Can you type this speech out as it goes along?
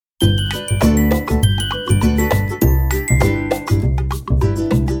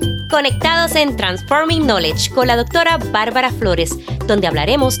Conectados en Transforming Knowledge con la doctora Bárbara Flores, donde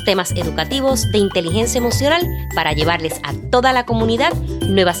hablaremos temas educativos de inteligencia emocional para llevarles a toda la comunidad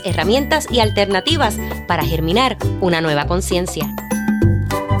nuevas herramientas y alternativas para germinar una nueva conciencia.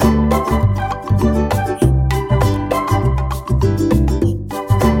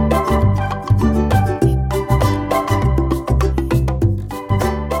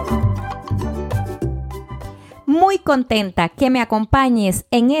 Muy contenta que me acompañes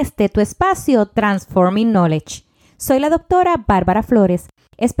en tu espacio Transforming Knowledge. Soy la doctora Bárbara Flores,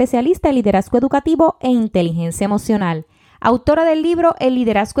 especialista en liderazgo educativo e inteligencia emocional, autora del libro El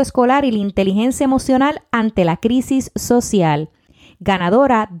liderazgo escolar y la inteligencia emocional ante la crisis social,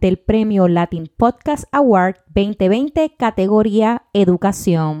 ganadora del premio Latin Podcast Award 2020 categoría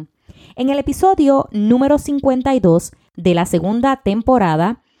Educación. En el episodio número 52 de la segunda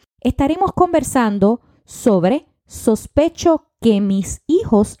temporada, estaremos conversando sobre Sospecho que mis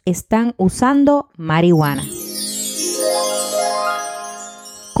hijos están usando marihuana.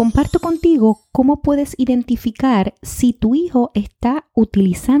 Comparto contigo cómo puedes identificar si tu hijo está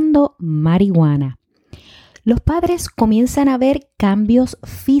utilizando marihuana. Los padres comienzan a ver cambios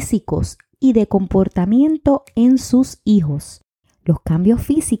físicos y de comportamiento en sus hijos. Los cambios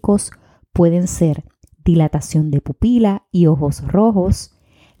físicos pueden ser dilatación de pupila y ojos rojos.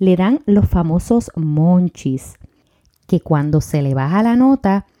 Le dan los famosos monchis, que cuando se le baja la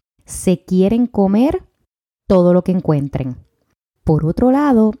nota, se quieren comer todo lo que encuentren. Por otro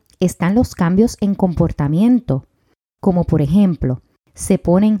lado, están los cambios en comportamiento, como por ejemplo, se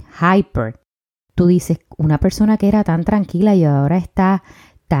ponen hyper. Tú dices, una persona que era tan tranquila y ahora está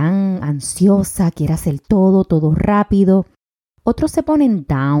tan ansiosa, quiere hacer todo rápido. Otros se ponen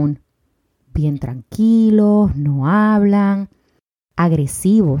down, bien tranquilos, no hablan,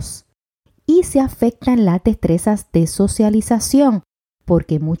 agresivos. Y se afectan las destrezas de socialización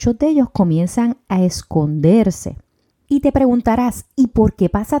porque muchos de ellos comienzan a esconderse. Y te preguntarás, ¿y por qué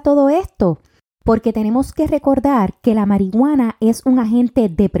pasa todo esto? Porque tenemos que recordar que la marihuana es un agente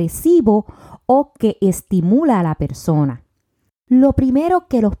depresivo o que estimula a la persona. Lo primero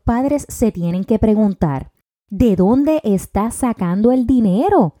que los padres se tienen que preguntar, ¿de dónde está sacando el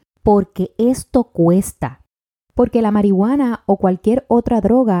dinero? Porque esto cuesta. Porque la marihuana o cualquier otra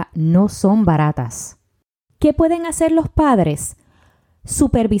droga no son baratas. ¿Qué pueden hacer los padres?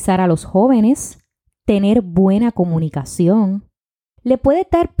 Supervisar a los jóvenes, tener buena comunicación. Le puede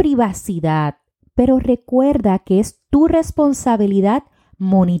dar privacidad, pero recuerda que es tu responsabilidad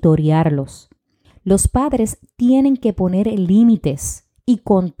monitorearlos. Los padres tienen que poner límites y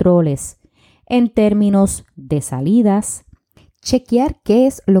controles en términos de salidas, chequear qué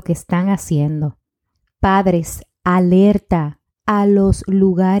es lo que están haciendo. Padres, alerta a los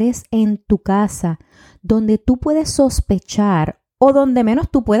lugares en tu casa donde tú puedes sospechar o donde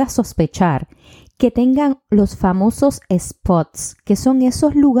menos tú puedas sospechar que tengan los famosos spots, que son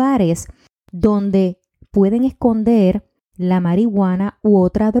esos lugares donde pueden esconder la marihuana u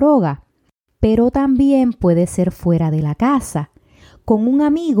otra droga, pero también puede ser fuera de la casa, con un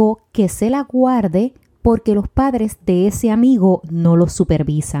amigo que se la guarde porque los padres de ese amigo no lo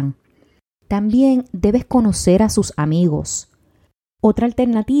supervisan. También debes conocer a sus amigos. Otra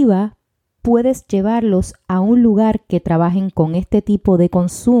alternativa, puedes llevarlos a un lugar que trabajen con este tipo de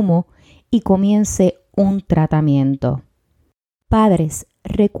consumo y comience un tratamiento. Padres,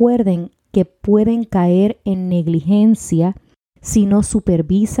 recuerden que pueden caer en negligencia si no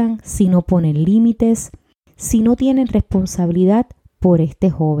supervisan, si no ponen límites, si no tienen responsabilidad por este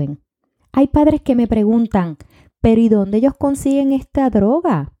joven. Hay padres que me preguntan, ¿pero y dónde ellos consiguen esta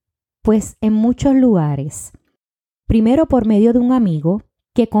droga? Pues en muchos lugares. Primero por medio de un amigo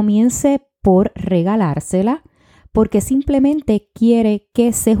que comience por regalársela porque simplemente quiere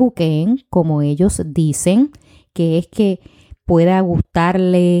que se juqueen, como ellos dicen, que es que pueda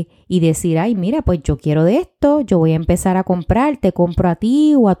gustarle y decir, ay, mira, pues yo quiero de esto, yo voy a empezar a comprar, te compro a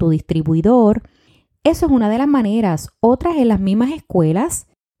ti o a tu distribuidor. Eso es una de las maneras. Otras en las mismas escuelas,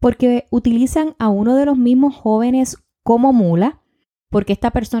 porque utilizan a uno de los mismos jóvenes como mula, porque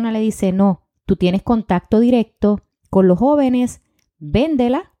esta persona le dice, no, tú tienes contacto directo con los jóvenes,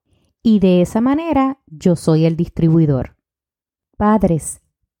 véndela y de esa manera yo soy el distribuidor. Padres,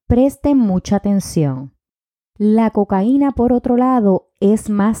 presten mucha atención. La cocaína, por otro lado, es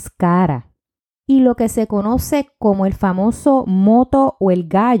más cara y lo que se conoce como el famoso moto o el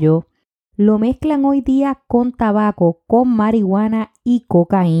gallo lo mezclan hoy día con tabaco, con marihuana y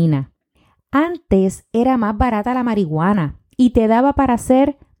cocaína. Antes era más barata la marihuana y te daba para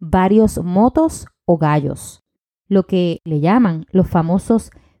hacer varios motos o gallos, lo que le llaman los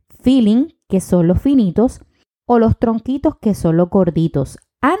famosos filling, que son los finitos, o los tronquitos, que son los gorditos.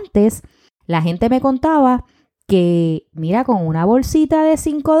 Antes, la gente me contaba que, mira, con una bolsita de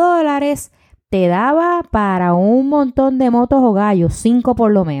 $5 te daba para un montón de motos o gallos, 5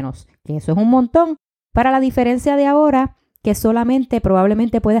 por lo menos, que eso es un montón. Para la diferencia de ahora, que solamente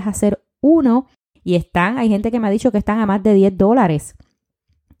probablemente puedes hacer uno y hay gente que me ha dicho que están a más de $10,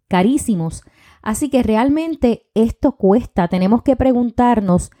 carísimos. Así que realmente esto cuesta. Tenemos que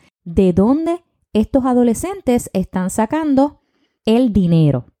preguntarnos de dónde estos adolescentes están sacando el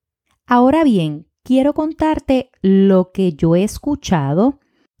dinero. Ahora bien, quiero contarte lo que yo he escuchado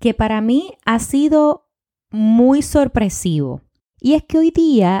que para mí ha sido muy sorpresivo. Y es que hoy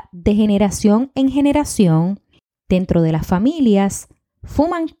día, de generación en generación, dentro de las familias,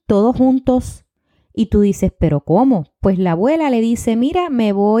 fuman todos juntos. Y tú dices, ¿pero cómo? Pues la abuela le dice, mira,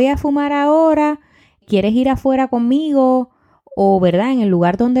 me voy a fumar ahora, ¿quieres ir afuera conmigo? O, ¿verdad?, en el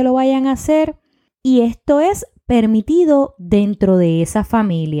lugar donde lo vayan a hacer. Y esto es permitido dentro de esa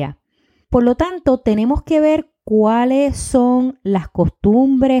familia. Por lo tanto, tenemos que ver cuáles son las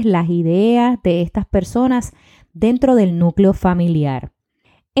costumbres, las ideas de estas personas dentro del núcleo familiar.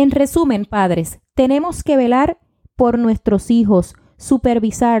 En resumen, padres, tenemos que velar por nuestros hijos,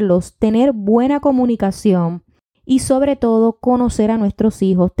 supervisarlos, tener buena comunicación y sobre todo conocer a nuestros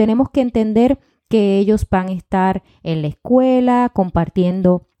hijos. Tenemos que entender que ellos van a estar en la escuela,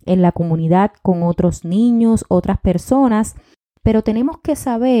 compartiendo en la comunidad con otros niños, otras personas, pero tenemos que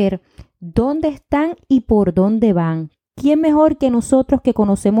saber dónde están y por dónde van. ¿Quién mejor que nosotros que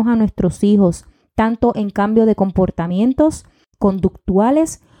conocemos a nuestros hijos, tanto en cambio de comportamientos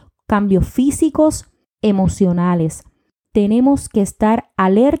conductuales, cambios físicos, emocionales? Tenemos que estar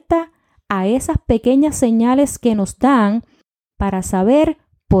alerta a esas pequeñas señales que nos dan para saber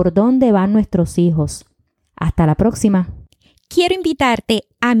por dónde van nuestros hijos. Hasta la próxima. Quiero invitarte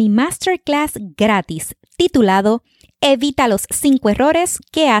a mi masterclass gratis titulado Evita los 5 errores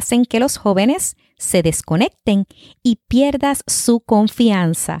que hacen que los jóvenes se desconecten y pierdas su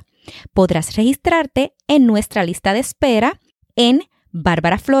confianza. Podrás registrarte en nuestra lista de espera en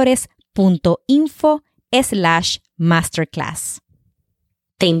barbaraflores.info/masterclass.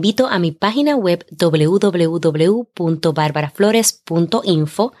 Te invito a mi página web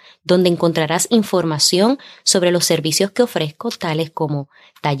www.barbaraflores.info, donde encontrarás información sobre los servicios que ofrezco, tales como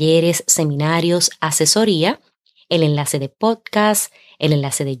talleres, seminarios, asesoría, el enlace de podcast, el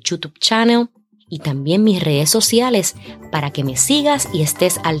enlace de YouTube channel y también mis redes sociales para que me sigas y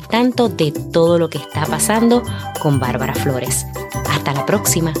estés al tanto de todo lo que está pasando con Bárbara Flores. Hasta la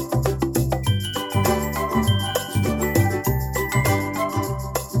próxima.